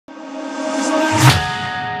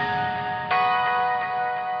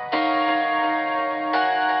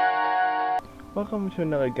welcome to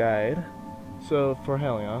another guide. So for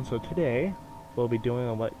Hellion, so today we'll be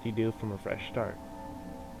doing what you do from a fresh start.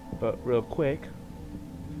 But real quick,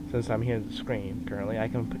 since I'm here at the screen currently, I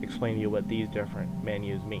can explain to you what these different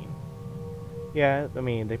menus mean. Yeah, I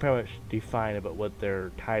mean, they pretty much define about what their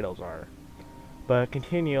titles are. But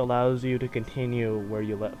continue allows you to continue where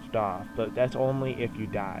you left off, but that's only if you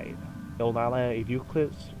died. It'll not allow if you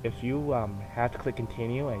have to click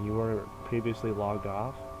continue and you were previously logged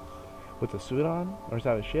off with a suit on or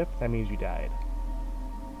inside a ship, that means you died.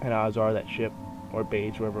 And odds are that ship or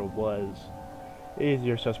base, wherever it was,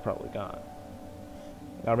 your stuff's probably gone.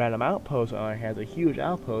 Now, Random Outpost, on the other hand, is a huge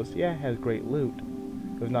outpost. Yeah, it has great loot.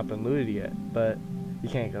 It's not been looted yet, but you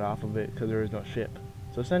can't get off of it because there is no ship.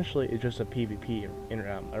 So essentially, it's just a PvP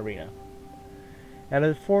arena. And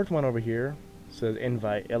the fourth one over here says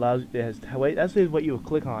invite. It allows that's what you would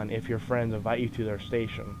click on if your friends invite you to their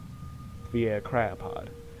station via a cryopod,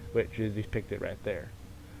 which is depicted right there.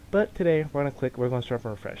 But today we're gonna start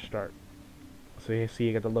from a fresh start. So you see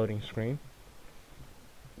you got the loading screen.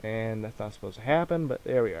 And that's not supposed to happen, but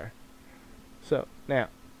there we are. So now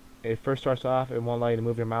it first starts off, it won't allow you to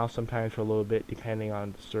move your mouse sometimes for a little bit depending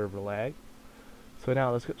on the server lag. So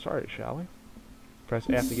now let's get started, shall we? Press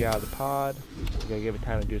F to get out of the pod. You gotta give it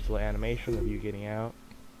time to do this little animation of you getting out.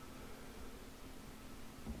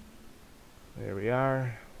 There we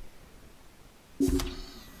are.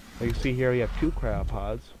 Like you see here, we have two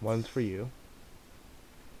cryopods. One's for you,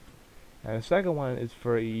 and the second one is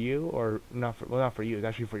for you, or not for you. It's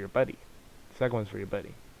actually for your buddy. The second one's for your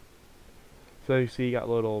buddy. So you see, you got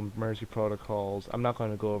little mercy protocols. I'm not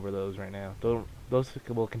going to go over those right now. Those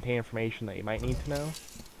will contain information that you might need to know.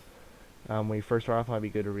 When you first start off, it might be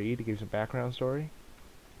good to read to give you some background story.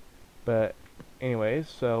 But anyways,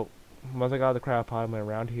 so once I got out of the cryopod, I went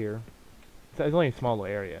around here. It's only a small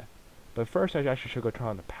little area. But first, I actually should go turn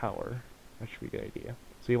on the power. That should be a good idea.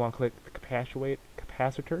 So you want to click the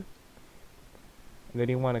capacitor, and then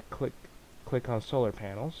you want to click on solar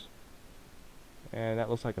panels, and that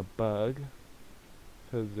looks like a bug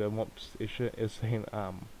because it's saying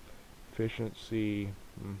efficiency.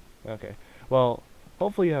 Okay, well,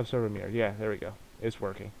 hopefully you have server mirrors. Yeah, there we go. It's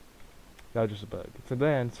working. That was just a bug. So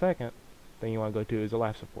then, second thing you want to go to is the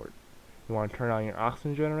life support. You want to turn on your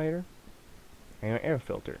oxygen generator and your air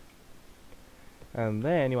filter. And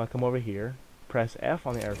then you want to come over here, press F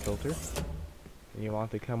on the air filter, and you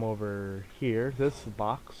want to come over here, this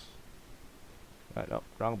box. No,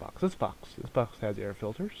 wrong box. This box has air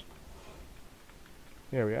filters.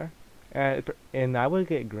 Here we are. And I would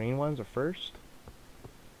get green ones at first,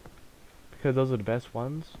 because those are the best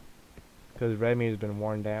ones, because red meat has been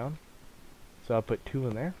worn down. So I'll put 2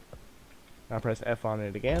 in there. I'll press F on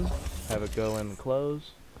it again, have it go in and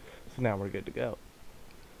close. So now we're good to go.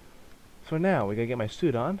 So now we gotta get my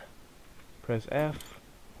suit on. Press F,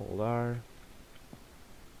 hold R,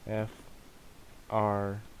 F,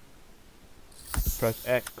 R, press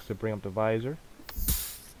X to bring up the visor,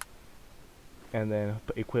 and then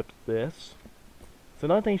equip this. So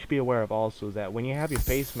another thing you should be aware of also is that when you have your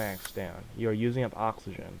face mask down, you're using up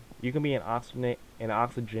oxygen. You can be in an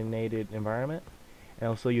oxygenated environment, and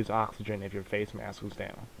it'll still use oxygen if your face mask is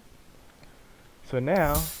down. So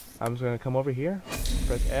now I'm just going to come over here,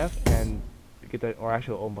 press F, and get that, or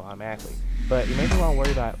actually it'll open automatically. But you may want to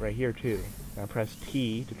worry about right here too. Now press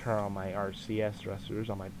T to turn on my RCS thrusters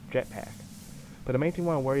on my jetpack. But the main thing you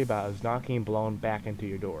want to worry about is not getting blown back into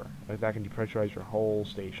your door, like that can depressurize your whole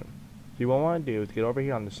station. So what you want to do is get over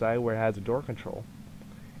here on the side where it has a door control,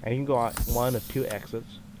 and you can go out one of 2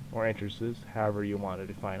 exits or entrances, however you want to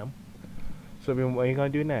define them. So what you're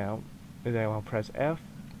going to do now is I want to press F,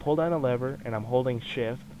 pull down a lever, and I'm holding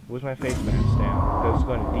shift with my face mask down because it's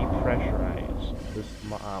going to depressurize this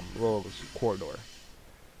little corridor.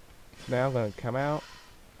 So now I'm going to come out.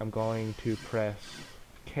 I'm going to press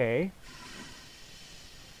K.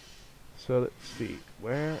 So let's see,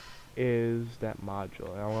 where is that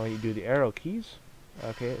module? And I want you to do the arrow keys.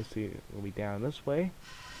 Okay, let's see, we'll be down this way.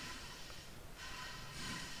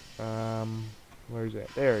 Where's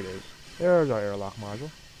that? There it is. There's our airlock module.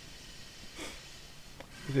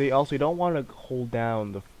 See, also, you don't want to hold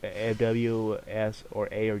down the W, S, or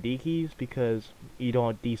A or D keys because you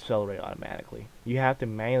don't decelerate automatically. You have to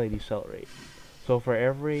manually decelerate. So for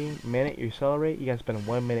every minute you accelerate, you gotta spend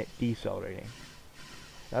 1 minute decelerating.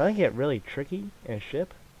 Now, that can get really tricky in a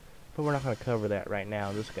ship, but we're not going to cover that right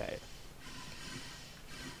now in this guide.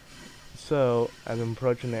 So, as I'm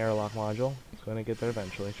approaching the airlock module, it's going to get there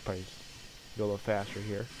eventually. I should probably go a little faster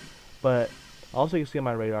here. But also, you can see on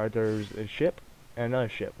my radar, there's a ship and another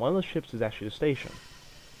ship. One of those ships is actually the station.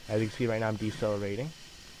 As you can see right now, I'm decelerating.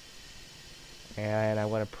 And I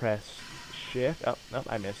want to press shift. Oh, nope,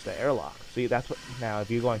 I missed the airlock. See, that's what. Now,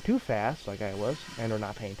 if you're going too fast, like I was, and are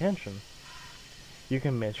not paying attention, you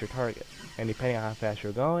can miss your target. And depending on how fast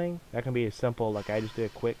you're going, that can be as simple, like I just did a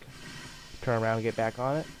quick turn around and get back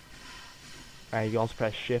on it. And you can also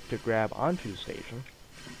press shift to grab onto the station.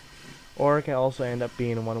 Or it can also end up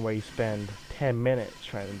being one where you spend 10 minutes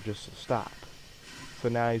trying to just stop. So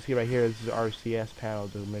now you see right here, this is the RCS panel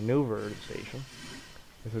to maneuver the station.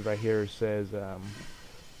 This is right here, it says,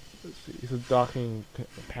 let's see, this is docking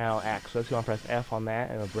panel access. You want to press F on that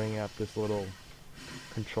and it'll bring up this little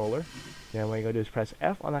controller. Then what you gotta do is press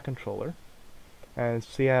F on that controller. And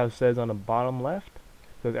see how it says on the bottom left?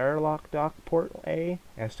 It says airlock dock port A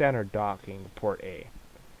and standard docking port A.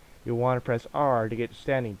 You want to press R to get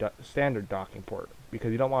standard docking port,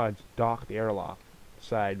 because you don't want to dock the airlock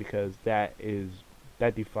side, because that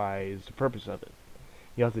defies the purpose of it.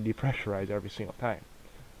 You have to depressurize every single time.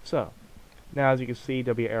 So now as you can see,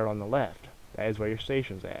 there'll be an arrow on the left. That is where your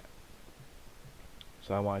station's at.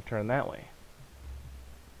 So I want to turn that way.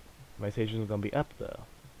 My station's going to be up though,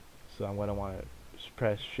 so I'm going to want to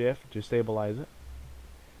press shift to stabilize it.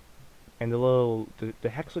 And the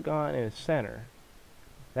hexagon in the center,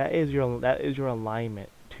 that is your alignment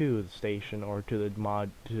to the station or to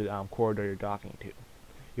the corridor you're docking to.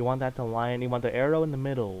 You want that to line. You want the arrow in the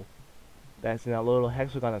middle. That's in that little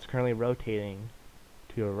hexagon that's currently rotating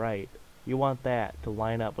to your right. You want that to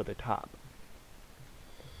line up with the top.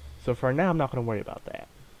 So for now, I'm not going to worry about that.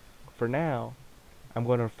 For now, I'm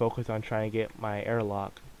going to focus on trying to get my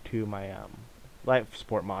airlock to my life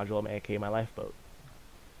support module, aka my lifeboat.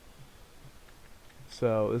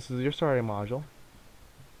 So this is your starting module.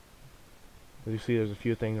 As you see, there's a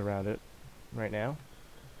few things around it right now.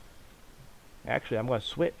 Actually, I'm going to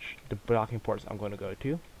switch the docking ports I'm going to go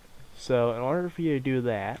to. So in order for you to do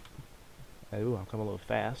that, ooh, I'm coming a little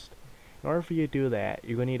fast. In order for you to do that,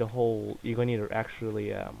 you're going to need to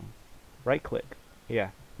actually right click.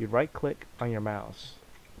 Yeah, you right click on your mouse.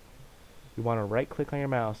 You want to right click on your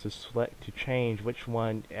mouse to change which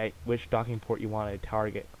docking port you want to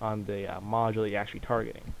target on the module that you're actually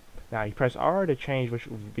targeting. Now you press R to change which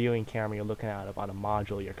viewing camera you're looking out of on a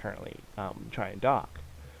module you're currently trying to dock.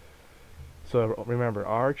 So remember,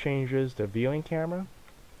 R changes the viewing camera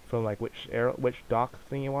from like which dock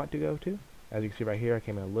thing you want to go to. As you can see right here, I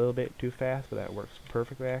came in a little bit too fast, but that works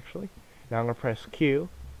perfectly actually. Now I'm going to press Q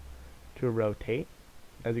to rotate.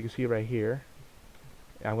 As you can see right here,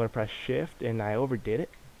 I'm going to press shift, and I overdid it.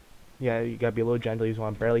 Yeah, you got to be a little gentle. You just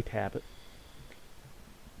want to barely tap it.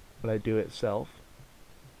 Let it do it itself.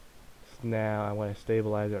 Now I want to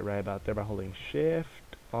stabilize it right about there by holding shift.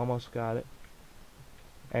 Almost got it.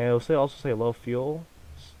 And it'll also say low fuel.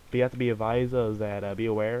 But you have to be advised though, is that be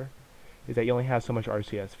aware is that you only have so much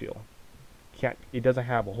RCS fuel. It doesn't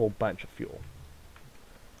have a whole bunch of fuel.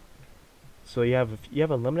 So you have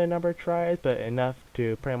a limited number of tries, but enough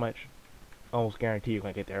to pretty much almost guarantee you're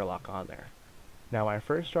gonna get the airlock on there. Now when I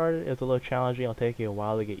first started, it was a little challenging. It'll take you a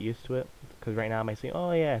while to get used to it, because right now I might say,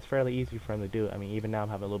 oh yeah, it's fairly easy for him to do it. I mean, even now I'm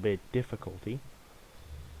having a little bit of difficulty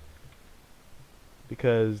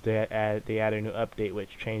because they added a new update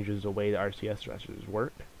which changes the way the RCS thrusters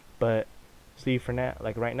work. But see, for now,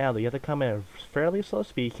 like right now, you have to come in at a fairly slow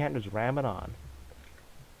speed. You can't just ram it on.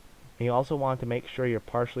 And you also want to make sure you're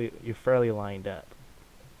fairly lined up.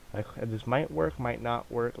 Like, this might work, might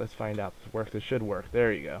not work. Let's find out if this works. It should work.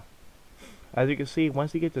 There you go. As you can see,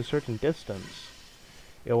 once you get to a certain distance,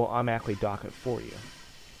 it will automatically dock it for you.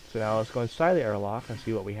 So now let's go inside the airlock and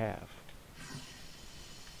see what we have.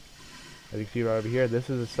 As you can see right over here, this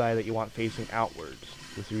is the side that you want facing outwards.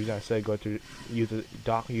 This is the reason I said go to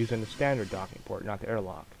using the standard docking port, not the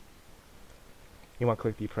airlock. You want to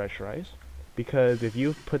click depressurize, because if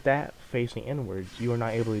you put that facing inwards, you are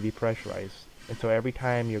not able to depressurize. And so every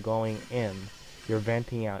time you're going in, you're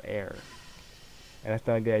venting out air. And that's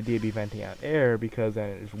not a good idea to be venting out air, because then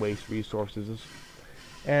it wastes resources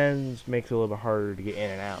and makes it a little bit harder to get in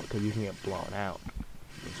and out, because you can get blown out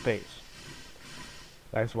in space.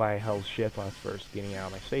 That's why I held shift when I was first getting out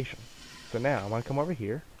of my station. So now I want to come over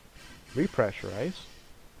here, repressurize,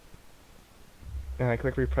 and I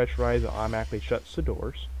click repressurize, it automatically shuts the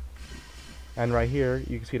doors. And right here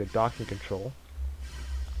you can see the docking control.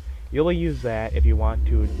 You'll use that if you want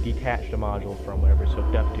to detach the module from whatever it's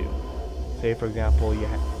hooked up to. Say for example you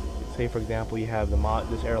have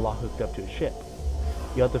this airlock hooked up to a ship.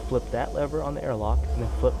 You have to flip that lever on the airlock, and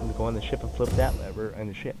then go on the ship and flip that lever on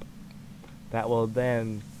the ship. That will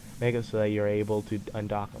then make it so that you're able to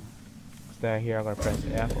undock them. So now here I'm going to press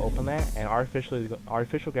F, open that, and artificial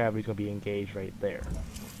gravity is going to be engaged right there.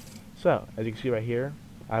 So as you can see right here,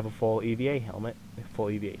 I have a full EVA helmet, a full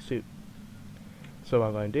EVA suit. So what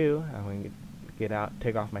I'm going to do, I'm going to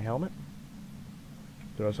take off my helmet,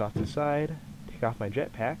 throw this off to the side, take off my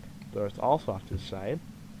jetpack, throw this also off to the side.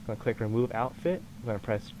 I'm going to click remove outfit. I'm going to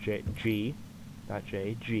press G, not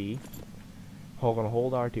J, G. Going to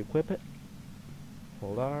hold R to equip it.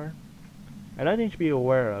 Hold R. Another thing to be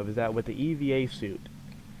aware of is that with the EVA suit,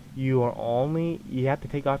 you have to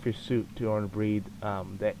take off your suit to order to breathe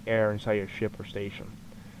the air inside your ship or station.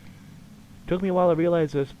 Took me a while to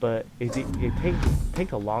realize this, but it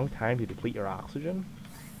takes a long time to deplete your oxygen,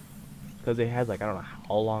 because it has like, I don't know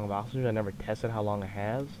how long of oxygen. I never tested how long it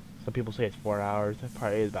has. Some people say it's 4 hours. It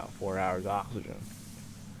probably is about 4 hours of oxygen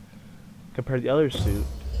compared to the other suit.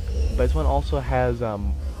 But this one also has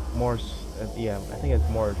more. Yeah, I think it's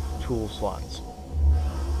more tool slots.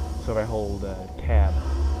 So if I hold tab,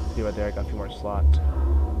 see right there, I got a few more slots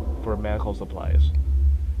for medical supplies.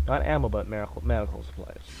 Not ammo, but medical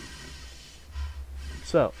supplies.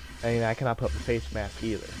 So, I cannot put the face mask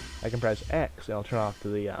either. I can press X and I'll turn off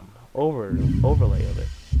the overlay of it.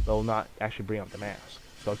 But it will not actually bring up the mask.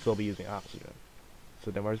 So I'll still be using oxygen.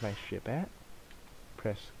 So then where's my ship at?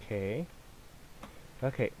 Press K.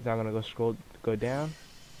 Okay, so I'm gonna go down.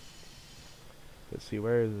 Let's see,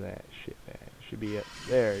 where is that ship at? It should be up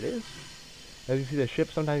there. It is. As you see, the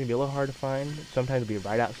ship sometimes can be a little hard to find. Sometimes it'll be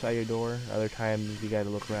right outside your door. Other times you gotta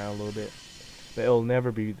look around a little bit. But it'll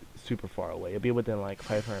never be super far away. It'll be within like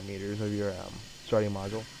 500 meters of your starting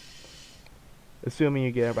module. Assuming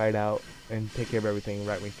you get it right out and take care of everything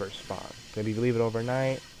right when you first spawn. If you leave it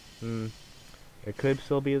overnight, it could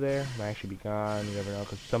still be there. It might actually be gone. You never know,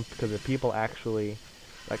 because the people actually,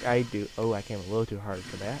 like I do. Oh, I came a little too hard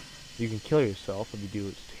for that. You can kill yourself if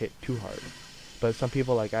you hit too hard. But some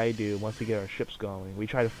people, like I do, once we get our ships going, we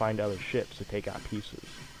try to find other ships to take out pieces.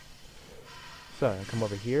 So I come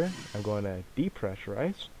over here. I'm going to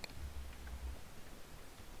depressurize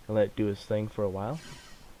and let it do its thing for a while.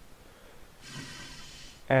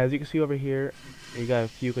 As you can see over here, you got a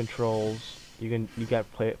few controls. You got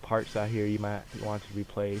parts out here you might want to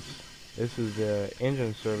replace. This is the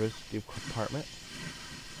engine service department.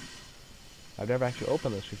 I've never actually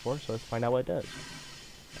opened this before, so let's find out what it does.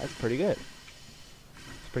 That's pretty good.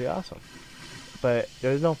 It's pretty awesome. But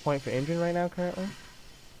there's no point for engine right now currently,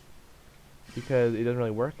 because it doesn't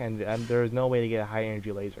really work, and there is no way to get a high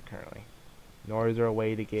energy laser currently. Nor is there a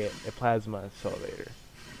way to get a plasma accelerator.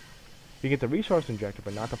 You get the resource injector,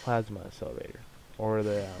 but not the plasma accelerator, or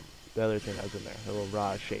the other thing that was in there, the little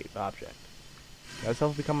rod-shaped object. That stuff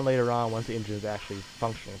will be coming later on once the engine is actually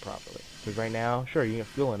functioning properly. Because right now, sure, you can get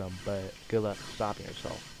fuel in them, but good luck stopping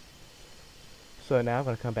yourself. So now I'm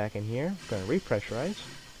going to come back in here, I'm going to repressurize.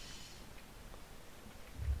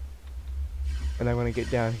 And I'm going to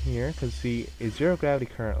get down here, because see, it's zero gravity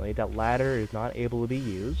currently. That ladder is not able to be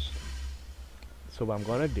used. So what I'm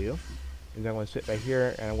going to do is I'm going to sit right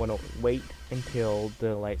here, and I'm going to wait until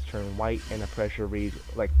the lights turn white and the pressure reads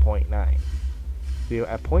like 0.9. So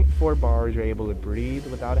at 0.4 bars, you're able to breathe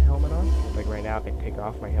without a helmet on. Like right now, I can take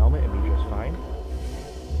off my helmet and be just fine.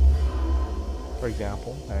 For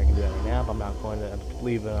example, I can do that right now, but I'm not going to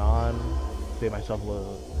leave it on. Save myself a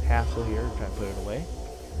little hassle here, try to put it away.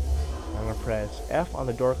 I'm going to press F on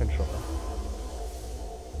the door controller.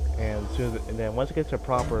 And then once it gets to a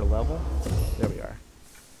proper level, there we are.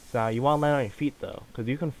 So now you want to land on your feet though, because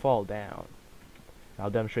you can fall down. I'll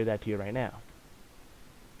demonstrate that to you right now.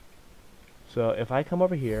 So if I come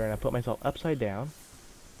over here and I put myself upside down,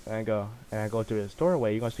 and I go through this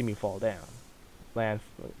doorway, you're gonna see me fall down. Land.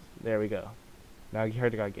 There we go. Now you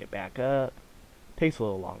heard I gotta get back up. Takes a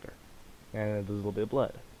little longer, and there's a little bit of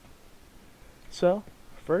blood. So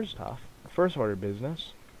first off, first order of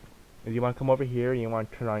business is you want to come over here and you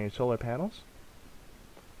want to turn on your solar panels,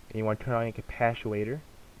 and you want to turn on your capacitator.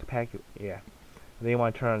 Yeah. And then you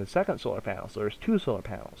want to turn on the second solar panel. So there's 2 solar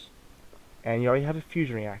panels, and you already have a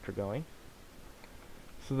fusion reactor going.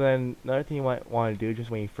 So then another thing you might want to do just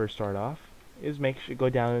when you first start off is go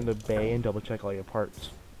down in the bay and double check all your parts,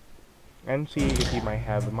 and see if you might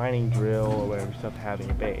have a mining drill or whatever stuff to have in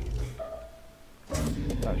your bay.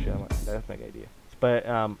 Oh shit, that's my idea. But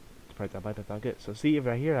that's not good. So see if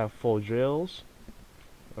right here I have full drills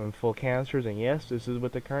and full canisters, and yes, this is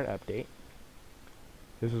with the current update.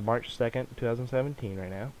 This is March 2nd, 2017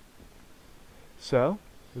 right now. So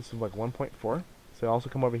this is like 1.4. So also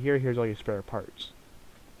come over here. Here's all your spare parts.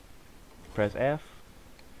 Press F.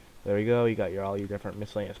 There we go. You got all your different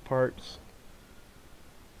miscellaneous parts.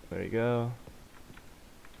 There you go.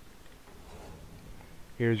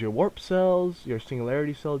 Here's your warp cells, your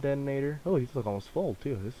singularity cell detonator. Oh, these look almost full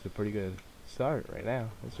too. This is a pretty good start right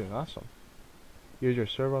now. That's doing awesome. Here's your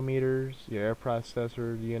servo meters, your air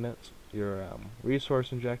processor units, your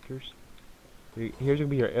resource injectors. Here's gonna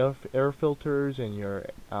be your air filters and your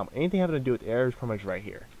anything having to do with air is pretty much right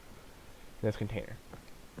here in this container.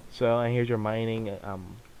 So, and here's your mining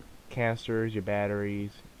canisters, your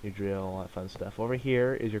batteries, your drill, all that fun stuff. Over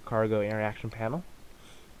here is your cargo interaction panel.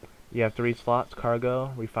 You have 3 slots: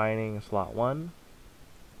 cargo, refining, and slot 1.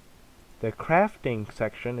 The crafting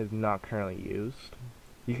section is not currently used.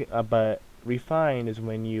 But refined is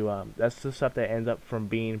when you that's the stuff that ends up from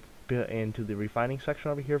being built into the refining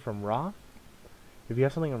section over here from raw. If you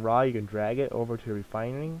have something in raw, you can drag it over to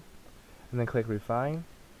refining, and then click refine.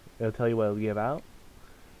 It'll tell you what it'll give out.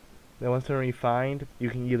 Then once it's refined, you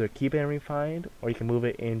can either keep it in refined, or you can move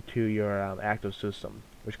it into your active system,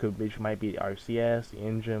 which might be RCS, the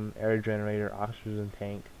engine, air generator, oxygen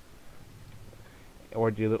tank,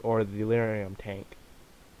 or the delirium tank,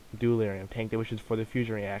 which is for the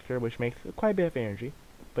fusion reactor, which makes quite a bit of energy,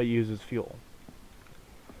 but uses fuel.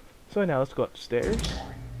 So now let's go upstairs,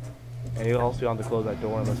 and you'll also want to close that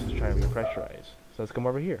door unless it's trying to be pressurized. So let's come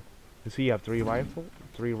over here. You see you have three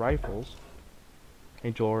rifles, a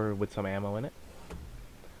drawer with some ammo in it.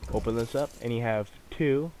 Open this up, and you have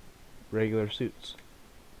 2 regular suits.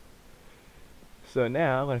 So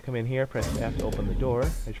now I'm going to come in here, press F to open the door.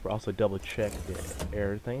 I should also double check the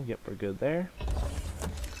air thing. Yep, we're good there.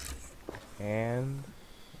 And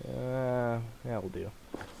yeah, we'll do.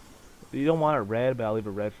 You don't want it red, but I'll leave it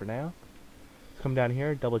red for now. Let's come down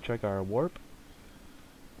here, double check our warp,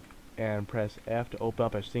 and press F to open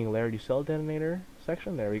up our singularity cell detonator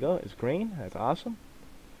section. There we go. It's green. That's awesome.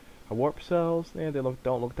 Our warp cells, yeah, they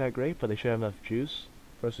don't look that great, but they should have enough juice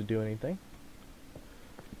for us to do anything.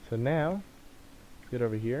 So now, get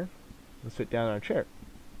over here. Let's sit down on a chair.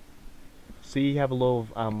 See, you have a little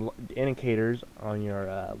indicators on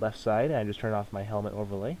your left side. I just turned off my helmet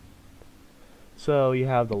overlay. So you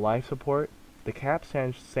have the life support. The cap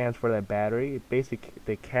stands for that battery. It's basically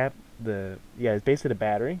the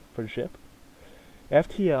battery for the ship.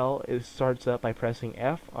 FTL starts up by pressing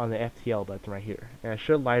F on the FTL button right here, and it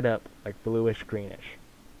should light up like bluish greenish,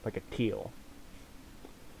 like a teal.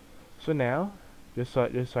 So now, just so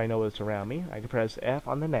I know what's around me, I can press F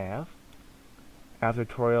on the nav. I have a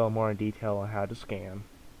tutorial more in detail on how to scan.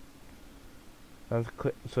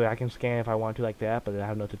 So I can scan if I want to like that, but I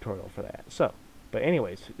have no tutorial for that. So, but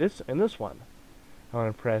anyways, in this one, I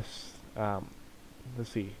want to press. Let's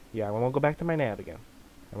see. Yeah, I want to go back to my nav again.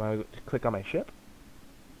 I want to click on my ship.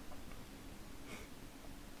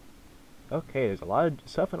 Okay, there's a lot of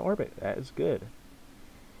stuff in orbit. That is good.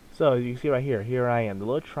 So as you can see right here, here I am. The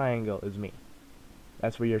little triangle is me.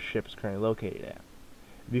 That's where your ship is currently located at.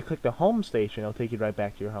 If you click the home station, it'll take you right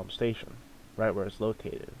back to your home station, right where it's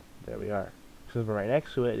located. There we are. Since we're right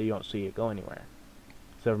next to it, you don't see it go anywhere.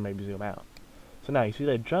 So maybe zoom out. So now you see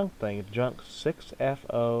that junk thing. It's junk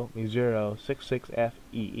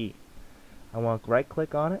 6FO066FEE. I want to right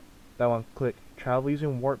click on it. I want to click travel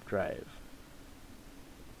using warp drive.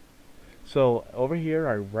 So over here,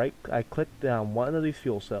 I clicked on one of these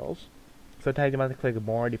fuel cells. Sometimes you might have to click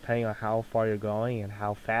more depending on how far you're going and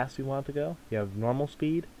how fast you want to go. You have normal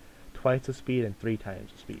speed, twice the speed, and 3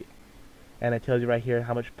 times the speed. And it tells you right here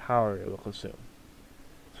how much power it will consume.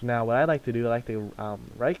 So now what I like to do, I like to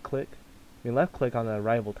left click on the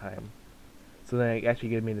arrival time. So then it actually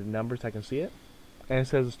gives me the numbers so I can see it. And it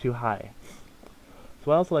says it's too high. So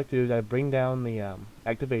what I also like to do is I bring down the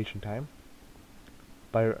activation time.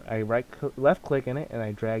 I left click in it and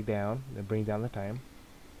I drag down and bring down the time.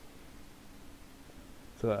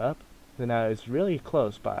 So up. So now it's really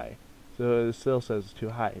close by. So it still says it's too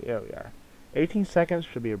high. There we are. 18 seconds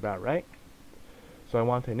should be about right. So I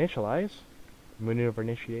want to initialize. Maneuver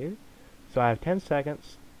initiated. So I have 10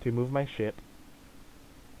 seconds to move my ship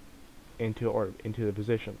into the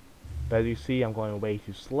position. But as you see, I'm going way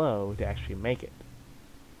too slow to actually make it.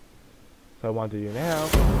 So I want to do now,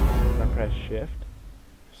 I press shift,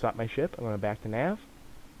 stop my ship, I'm going to back to nav,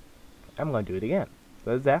 I'm going to do it again. So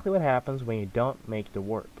that's exactly what happens when you don't make the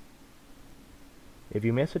warp. If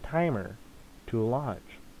you miss a timer to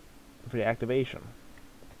launch for the activation,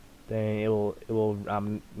 then it will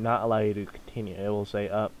not allow you to continue. It will say,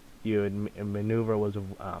 your maneuver was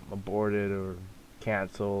aborted or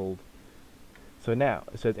cancelled. So now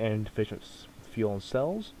it says insufficient fuel and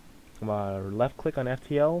cells. I'm going to left click on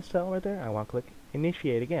FTL cell right there. I want to click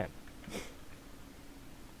initiate again.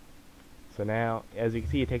 So now, as you can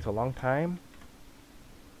see, it takes a long time.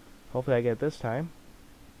 Hopefully I get it this time.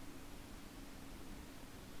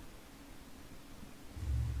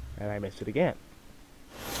 And I missed it again.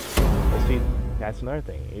 Let's see, that's another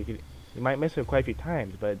thing. You might miss it quite a few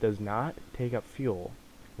times, but it does not take up fuel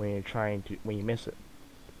when you miss it.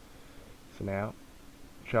 So now,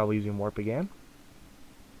 travel using warp again.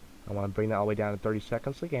 I want to bring that all the way down to 30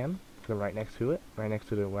 seconds again. So right next to it, right next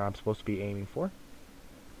to where I'm supposed to be aiming for.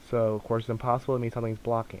 So of course it's impossible, it means something's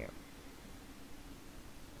blocking it.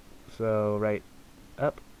 So right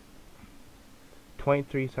up,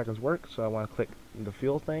 23 seconds work, so I want to click the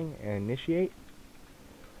fuel thing and initiate.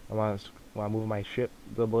 I want to move my ship,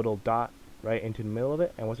 the little dot, right into the middle of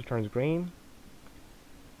it, and once it turns green,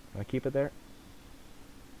 I keep it there.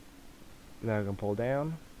 Now I can pull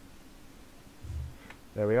down.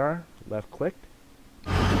 There we are, left clicked.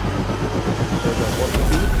 There's our warp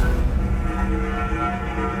speed.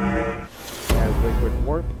 And liquid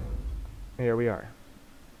warp. Here we are.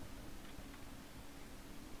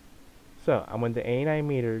 So I'm within 89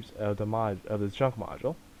 meters of the junk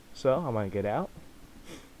module. So I'm gonna get out.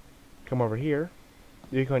 Come over here.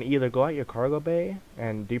 You can either go out your cargo bay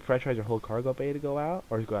and depressurize your whole cargo bay to go out,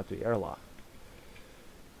 or you go out to the airlock.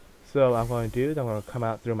 So what I'm going to do is I'm going to come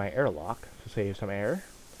out through my airlock to save some air.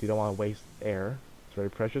 You don't want to waste air. It's a very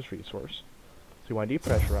precious resource. So you want to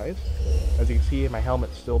depressurize. As you can see, my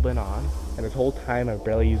helmet's still been on, and this whole time I've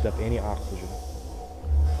barely used up any oxygen.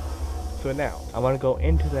 So now, I want to go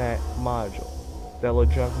into that module. That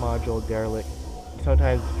little junk module, derelict.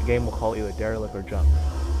 Sometimes the game will call it either derelict or junk.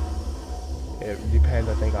 It depends,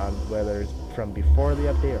 I think, on whether it's from before the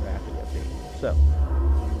update or after the update. So,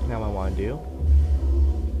 now what I want to do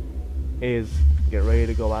is get ready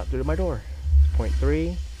to go out through my door. It's point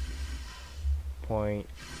 3, point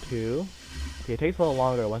 2. Okay, it takes a little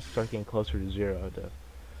longer once it starts getting closer to 0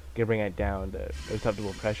 to bring it down to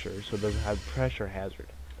acceptable pressure, so it doesn't have pressure hazard.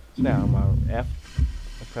 So now I'm gonna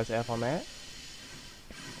press F on that.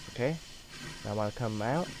 Okay, now I want to come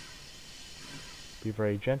out. Be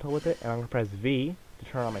very gentle with it, and I'm going to press V to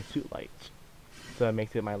turn on my suit lights. So it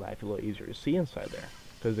makes my life a little easier to see inside there,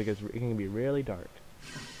 because it can be really dark.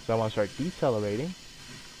 So I want to start decelerating.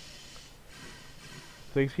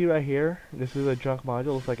 So you see right here, this is a junk module.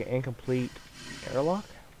 It looks like an incomplete airlock.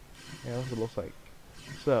 Yeah, that's what it looks like.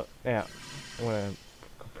 So, yeah, I'm going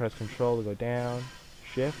to press Control to go down,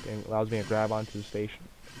 Shift, and it allows me to grab onto the station.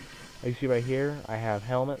 As you see right here, I have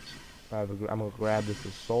helmets. I'm going to grab this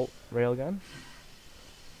assault railgun.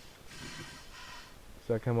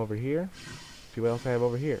 So I come over here, see what else I have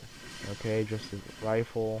over here. Okay, just a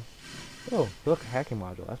rifle. Oh, look, hacking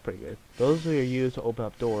module, that's pretty good. Those are used to open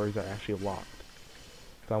up doors that are actually locked.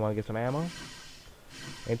 So I want to get some ammo.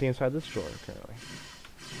 Anything inside this drawer currently.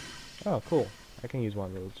 Oh, cool. I can use one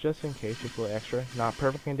of those just in case, just a little extra. Not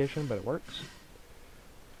perfect condition, but it works.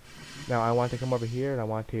 Now I want to come over here and I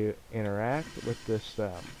want to interact with this.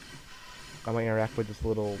 I want to interact with this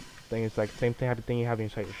little thing. It's like the same type of thing you have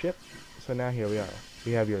inside your ship. So now here we are.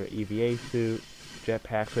 We have your EVA suit,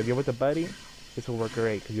 jetpack. So if you're with a buddy, this will work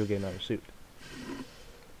great because you'll get another suit.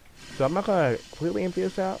 So I'm not going to completely empty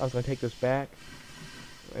this out. I was going to take this back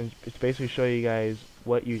and it's basically show you guys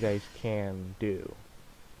what you guys can do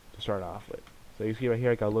to start off with. So you see right here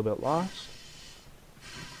I got a little bit lost.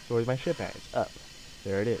 So where's my ship at? It's up.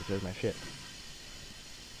 There it is. There's my ship.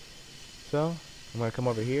 So I'm going to come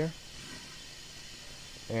over here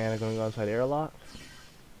and I'm going to go inside the airlock.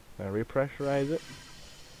 I'm going to repressurize it.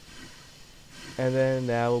 And then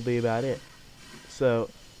that will be about it. So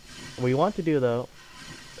what you want to do though,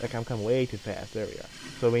 like I'm coming way too fast, there we are.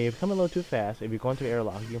 So when you come a little too fast, if you're going to the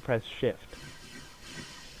airlock, you can press shift.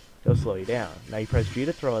 It'll slow you down. Now you press G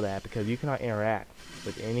to throw that because you cannot interact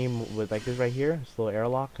with like this right here, this little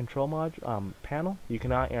airlock control panel. You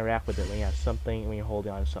cannot interact with it when you have something, when you're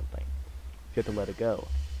holding on to something. You have to let it go.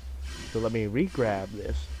 So let me re-grab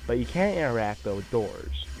this, but you can't interact though with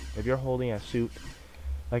doors. If you're holding a suit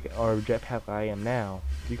like or jetpack like I am now,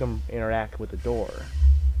 you can interact with the door.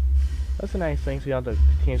 That's a nice thing, so you don't have to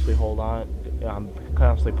continuously hold on,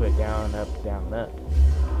 constantly put it down, up, down, up.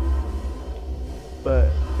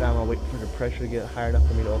 But now I'm gonna wait for the pressure to get high enough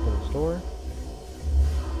for me to open this door.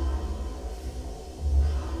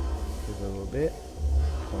 Give it a little bit.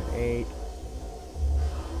 0.8.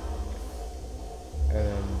 And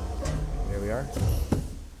then there we are.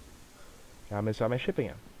 Now I'm inside my ship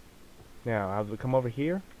again. Now I'll come over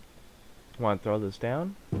here. I want to throw this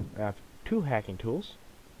down. I have 2 hacking tools.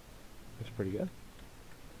 That's pretty good.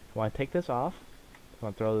 I want to take this off. I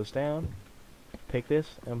want to throw this down. Take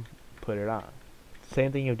this and put it on.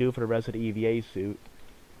 Same thing you do for the rest of the EVA suit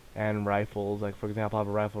and rifles. Like for example, I have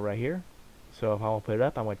a rifle right here. So if I want to put it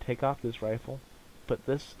up, I'm going to take off this rifle, put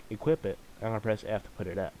this, equip it, and I'm going to press F to put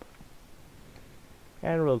it up.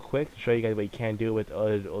 And real quick to show you guys what you can do with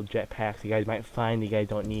old jetpacks you guys might find you guys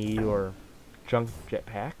don't need, or junk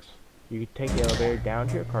jetpacks. You can take the elevator down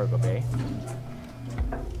to your cargo bay.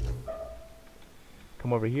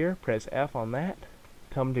 Come over here, press F on that.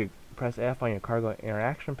 Tell them to press F on your cargo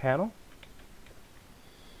interaction panel.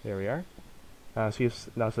 There we are. See,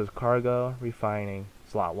 now it says cargo refining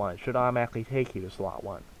slot 1. It should automatically take you to slot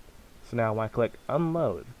 1. So now when I click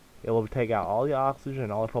unload, it will take out all the oxygen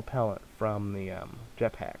and all the propellant from the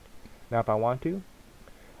jetpack. Now if I want to,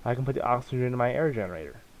 I can put the oxygen in my air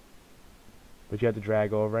generator. But you have to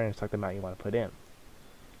drag over and select the amount you want to put in.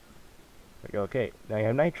 Okay, now you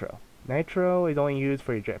have nitro. Nitro is only used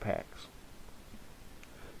for your jetpacks.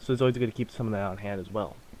 So it's always good to keep some of that on hand as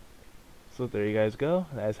well. So there you guys go.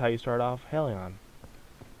 That's how you start off Hellion.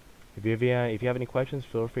 If you have any questions,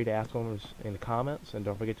 feel free to ask them in the comments, and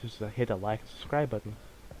don't forget to hit the like and subscribe button.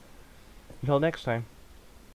 Until next time.